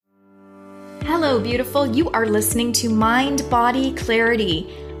Hello, beautiful. You are listening to Mind Body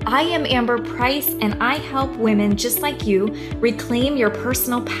Clarity. I am Amber Price, and I help women just like you reclaim your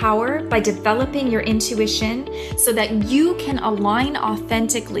personal power by developing your intuition so that you can align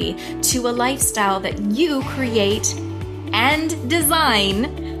authentically to a lifestyle that you create and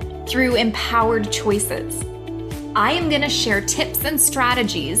design through empowered choices. I am going to share tips and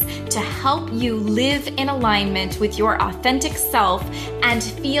strategies to help you live in alignment with your authentic self and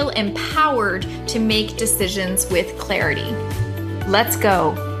feel empowered to make decisions with clarity. Let's go.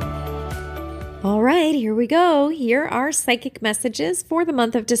 All right, here we go. Here are psychic messages for the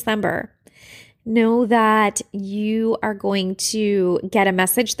month of December. Know that you are going to get a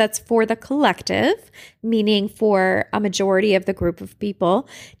message that's for the collective, meaning for a majority of the group of people.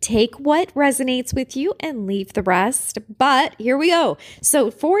 Take what resonates with you and leave the rest. But here we go.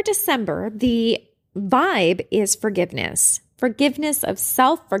 So for December, the vibe is forgiveness. Forgiveness of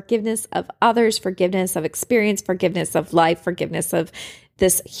self, forgiveness of others, forgiveness of experience, forgiveness of life, forgiveness of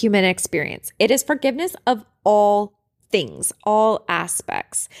this human experience. It is forgiveness of all things, all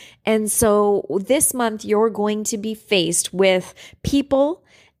aspects. And so this month, you're going to be faced with people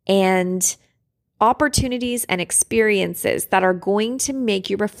and opportunities and experiences that are going to make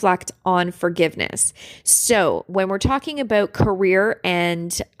you reflect on forgiveness. So when we're talking about career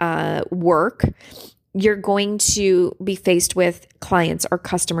and work, you're going to be faced with clients or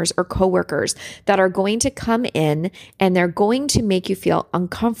customers or coworkers that are going to come in and they're going to make you feel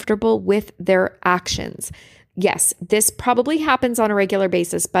uncomfortable with their actions. Yes, this probably happens on a regular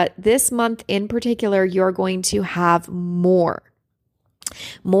basis, but this month in particular, you're going to have more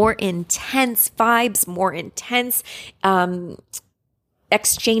intense vibes, more intense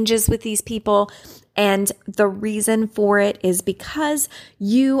exchanges with these people. And the reason for it is because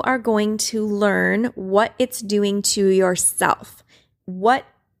you are going to learn what it's doing to yourself, what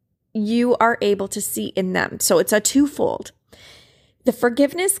you are able to see in them. So it's a twofold. The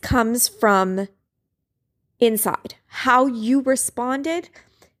forgiveness comes from inside, how you responded,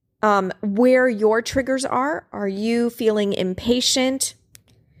 where your triggers are. Are you feeling impatient?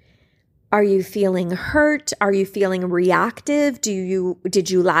 Are you feeling hurt? Are you feeling reactive? Did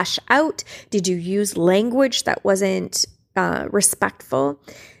you lash out? Did you use language that wasn't respectful?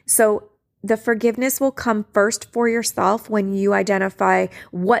 So the forgiveness will come first for yourself when you identify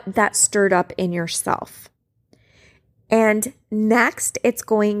what that stirred up in yourself. And next, it's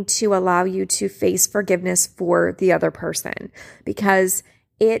going to allow you to face forgiveness for the other person because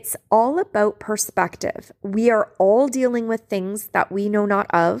it's all about perspective. We are all dealing with things that we know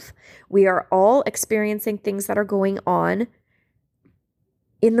not of. We are all experiencing things that are going on.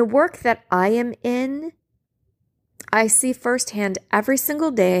 In the work that I am in, I see firsthand every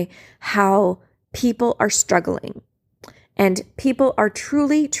single day how people are struggling. And people are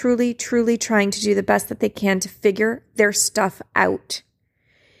truly, truly, truly trying to do the best that they can to figure their stuff out.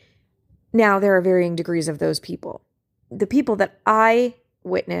 Now, there are varying degrees of those people. The people that I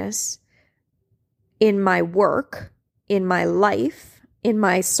witness in my work, in my life, in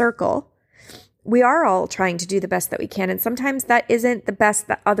my circle, we are all trying to do the best that we can. And sometimes that isn't the best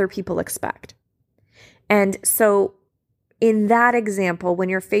that other people expect. And so in that example, when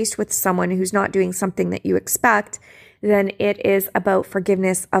you're faced with someone who's not doing something that you expect, then it is about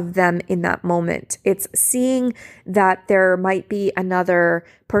forgiveness of them in that moment. It's seeing that there might be another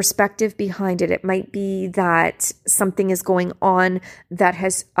perspective behind it. It might be that something is going on that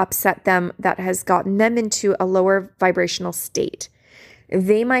has upset them, that has gotten them into a lower vibrational state.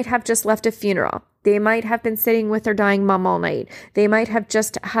 They might have just left a funeral. They might have been sitting with their dying mom all night. They might have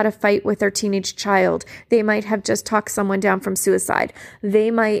just had a fight with their teenage child. They might have just talked someone down from suicide.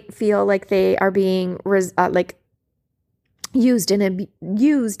 They might feel like they are being used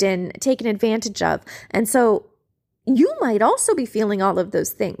and taken advantage of. And so you might also be feeling all of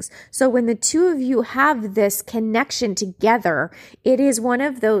those things. So when the two of you have this connection together, it is one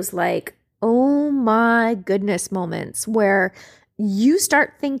of those like, oh my goodness moments where you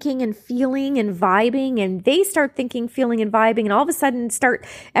start thinking and feeling and vibing, and they start thinking, feeling, and vibing, and all of a sudden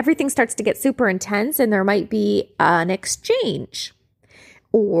everything starts to get super intense, and there might be an exchange.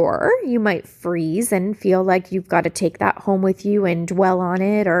 Or you might freeze and feel like you've got to take that home with you and dwell on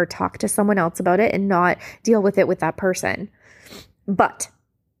it or talk to someone else about it and not deal with it with that person. But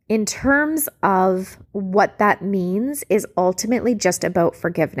in terms of what that means is ultimately just about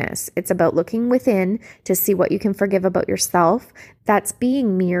forgiveness. It's about looking within to see what you can forgive about yourself that's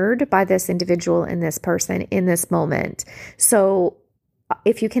being mirrored by this individual and this person in this moment. So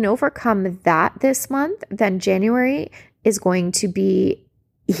if you can overcome that this month, then January is going to be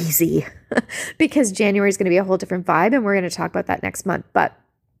easy because January is going to be a whole different vibe, and we're going to talk about that next month. But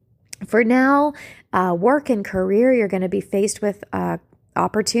For now, work and career, you're going to be faced with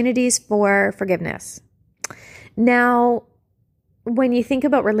opportunities for forgiveness. Now, when you think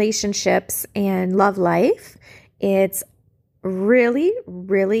about relationships and love life, it's really,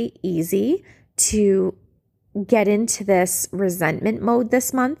 really easy to get into this resentment mode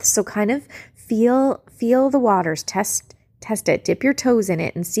this month. So kind of feel the waters, test it, dip your toes in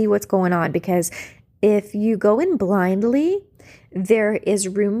it and see what's going on. Because if you go in blindly, there is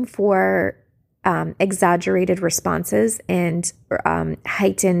room for exaggerated responses and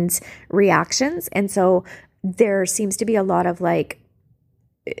heightened reactions. And so there seems to be a lot of like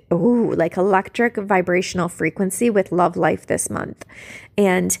electric vibrational frequency with love life this month.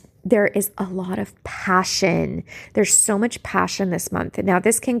 And there is a lot of passion. There's so much passion this month. Now,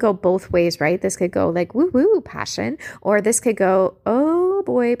 this can go both ways, right? This could go like woo woo passion, or this could go, oh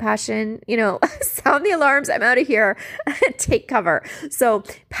boy, passion, sound the alarms. I'm out of here. Take cover. So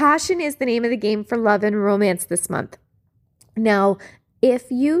passion is the name of the game for love and romance this month. Now,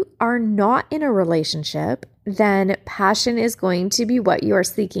 if you are not in a relationship, then passion is going to be what you are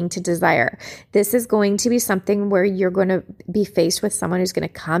seeking to desire. This is going to be something where you're going to be faced with someone who's going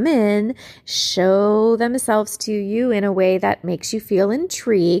to come in, show themselves to you in a way that makes you feel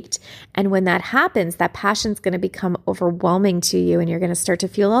intrigued. And when that happens, that passion is going to become overwhelming to you, and you're going to start to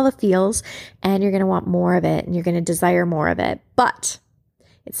feel all the feels, and you're going to want more of it, and you're going to desire more of it. But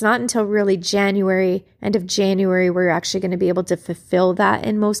it's not until really January, end of January, where you're actually going to be able to fulfill that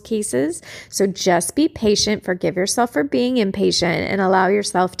in most cases. So just be patient, forgive yourself for being impatient, and allow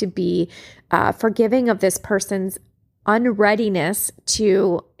yourself to be forgiving of this person's unreadiness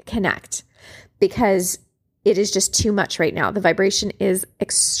to connect, because it is just too much right now. The vibration is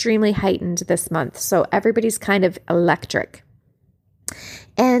extremely heightened this month. So everybody's kind of electric.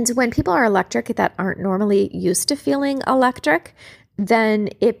 And when people are electric that aren't normally used to feeling electric, then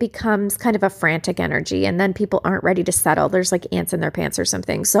it becomes kind of a frantic energy, and then people aren't ready to settle. There's like ants in their pants or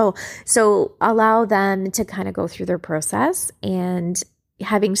something. So allow them to kind of go through their process. And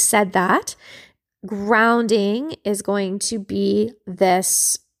having said that, grounding is going to be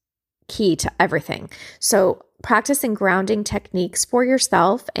this key to everything. So practicing grounding techniques for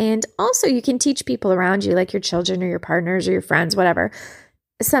yourself, and also you can teach people around you, like your children or your partners or your friends, whatever,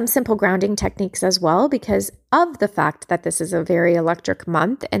 some simple grounding techniques as well, because of the fact that this is a very electric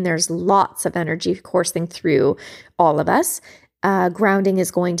month and there's lots of energy coursing through all of us. Grounding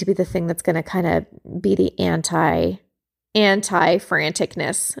is going to be the thing that's going to kind of be the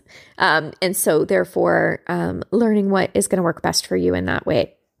anti-franticness. And so therefore, learning what is going to work best for you in that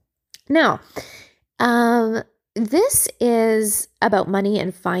way. Now, this is about money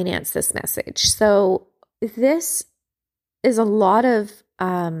and finance, this message. So this is a lot of,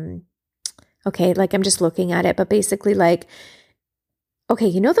 like I'm just looking at it, but basically like,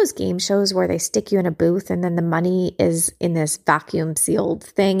 okay, those game shows where they stick you in a booth and then the money is in this vacuum sealed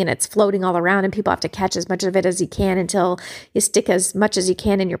thing and it's floating all around and people have to catch as much of it as you can until you stick as much as you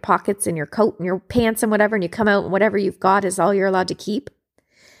can in your pockets and your coat and your pants and whatever, and you come out and whatever you've got is all you're allowed to keep.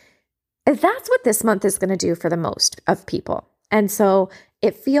 That's what this month is going to do for the most of people. And so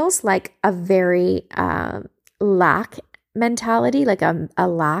it feels like a very lack mentality, like a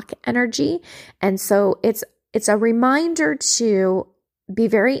lack energy. And so it's a reminder to be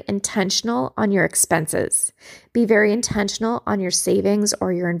very intentional on your expenses, be very intentional on your savings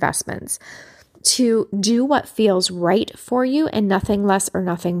or your investments, to do what feels right for you and nothing less or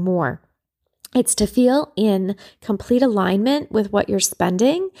nothing more. It's to feel in complete alignment with what you're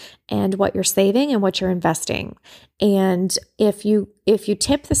spending and what you're saving and what you're investing. And if you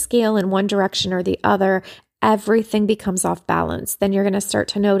tip the scale in one direction or the other, everything becomes off balance. Then you're going to start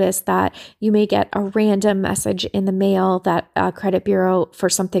to notice that you may get a random message in the mail that a credit bureau for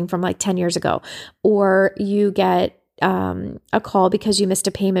something from like 10 years ago, or you get a call because you missed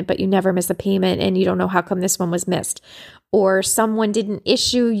a payment, but you never miss a payment and you don't know how come this one was missed, or someone didn't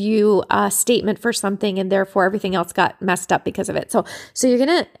issue you a statement for something and therefore everything else got messed up because of it. So you're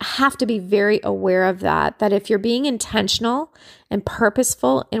going to have to be very aware of that if you're being intentional and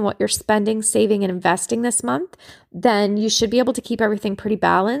purposeful in what you're spending, saving, and investing this month, then you should be able to keep everything pretty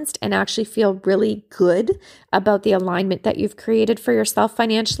balanced and actually feel really good about the alignment that you've created for yourself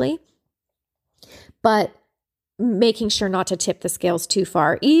financially. But making sure not to tip the scales too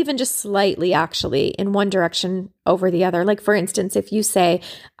far, even just slightly actually in one direction over the other. Like for instance, if you say,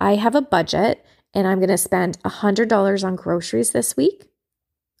 I have a budget and I'm going to spend $100 on groceries this week,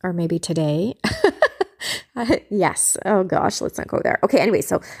 or maybe today. Yes. Oh gosh, let's not go there. Okay. Anyway,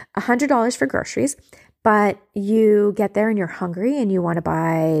 so $100 for groceries, but you get there and you're hungry and you want to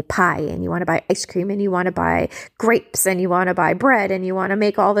buy pie and you want to buy ice cream and you want to buy grapes and you want to buy bread and you want to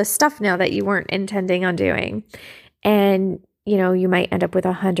make all this stuff now that you weren't intending on doing. And, you might end up with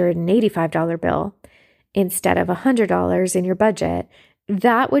a $185 bill instead of $100 in your budget.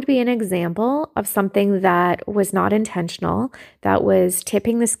 That would be an example of something that was not intentional, that was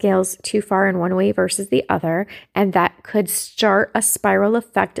tipping the scales too far in one way versus the other, and that could start a spiral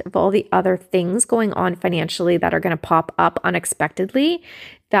effect of all the other things going on financially that are going to pop up unexpectedly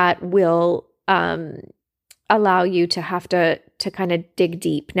that will allow you to have to kind of dig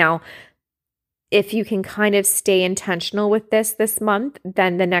deep. Now, if you can kind of stay intentional with this month,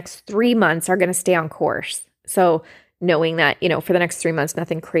 then the next 3 months are going to stay on course. So knowing that, for the next 3 months,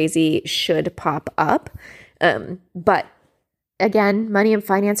 nothing crazy should pop up. But again, money and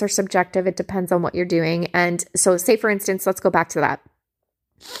finance are subjective. It depends on what you're doing. And so say, for instance, let's go back to that.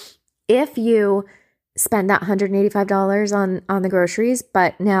 If you spend that $185 on the groceries,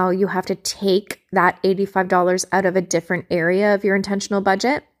 but now you have to take that $85 out of a different area of your intentional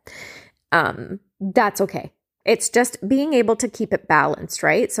budget, that's okay. It's just being able to keep it balanced,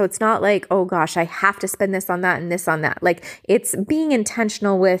 right? So it's not like, oh gosh, I have to spend this on that and this on that. Like, it's being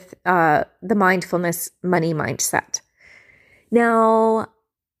intentional with the mindfulness money mindset. Now,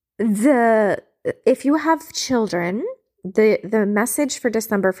 if you have children, the message for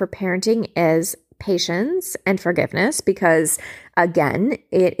December for parenting is patience and forgiveness, because again,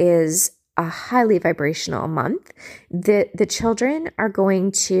 it is a highly vibrational month. The children are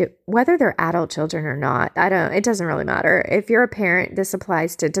going to, whether they're adult children or not, it doesn't really matter. If you're a parent, this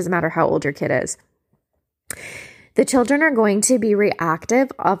applies to, it doesn't matter how old your kid is. The children are going to be reactive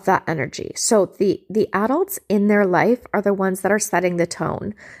of that energy. So the adults in their life are the ones that are setting the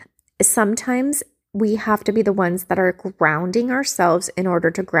tone. Sometimes we have to be the ones that are grounding ourselves in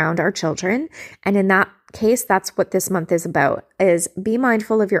order to ground our children. And in that case, that's what this month is about, is be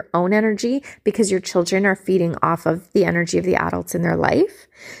mindful of your own energy, because your children are feeding off of the energy of the adults in their life.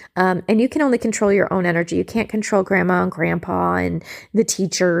 And you can only control your own energy. You can't control grandma and grandpa and the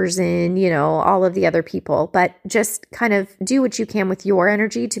teachers and, all of the other people, but just kind of do what you can with your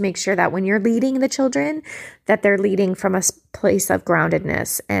energy to make sure that when you're leading the children, that they're leading from a place of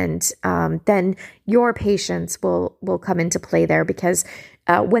groundedness. And then your patience will come into play there, because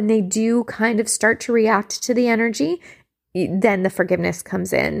when they do kind of start to react to the energy, then the forgiveness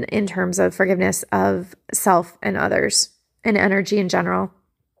comes in terms of forgiveness of self and others and energy in general.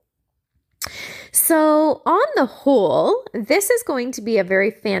 So on the whole, this is going to be a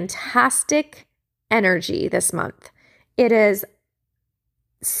very fantastic energy this month. It is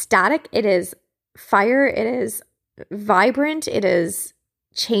static. It is fire. It is vibrant. It is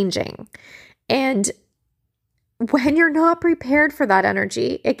changing. And when you're not prepared for that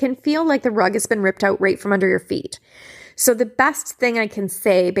energy, it can feel like the rug has been ripped out right from under your feet. So the best thing I can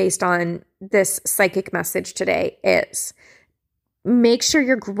say based on this psychic message today is make sure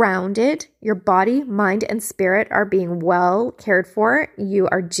you're grounded. Your body, mind, and spirit are being well cared for. You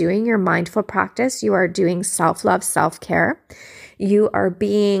are doing your mindful practice. You are doing self-love, self-care. You are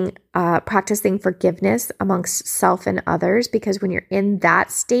practicing forgiveness amongst self and others, because when you're in that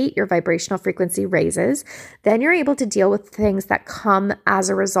state, your vibrational frequency raises. Then you're able to deal with things that come as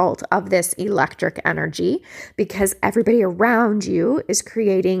a result of this electric energy, because everybody around you is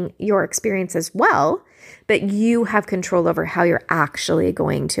creating your experience as well, but you have control over how you're actually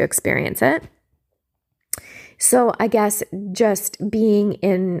going to experience it. So I guess just being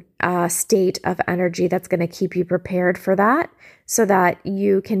in a state of energy that's going to keep you prepared for that, so that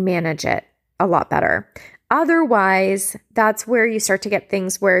you can manage it a lot better. Otherwise, that's where you start to get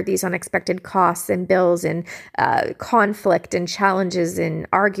things where these unexpected costs and bills and conflict and challenges and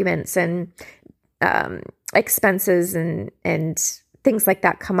arguments and expenses and things like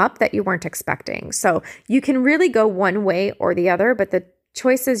that come up that you weren't expecting. So you can really go one way or the other, but the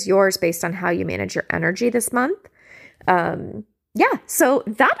choice is yours based on how you manage your energy this month. So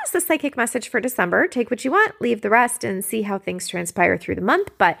that is the psychic message for December. Take what you want, leave the rest, and see how things transpire through the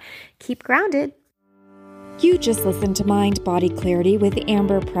month, but keep grounded. You just listened to Mind Body Clarity with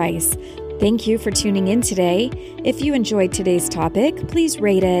Amber Price. Thank you for tuning in today. If you enjoyed today's topic, please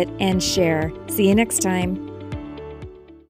rate it and share. See you next time.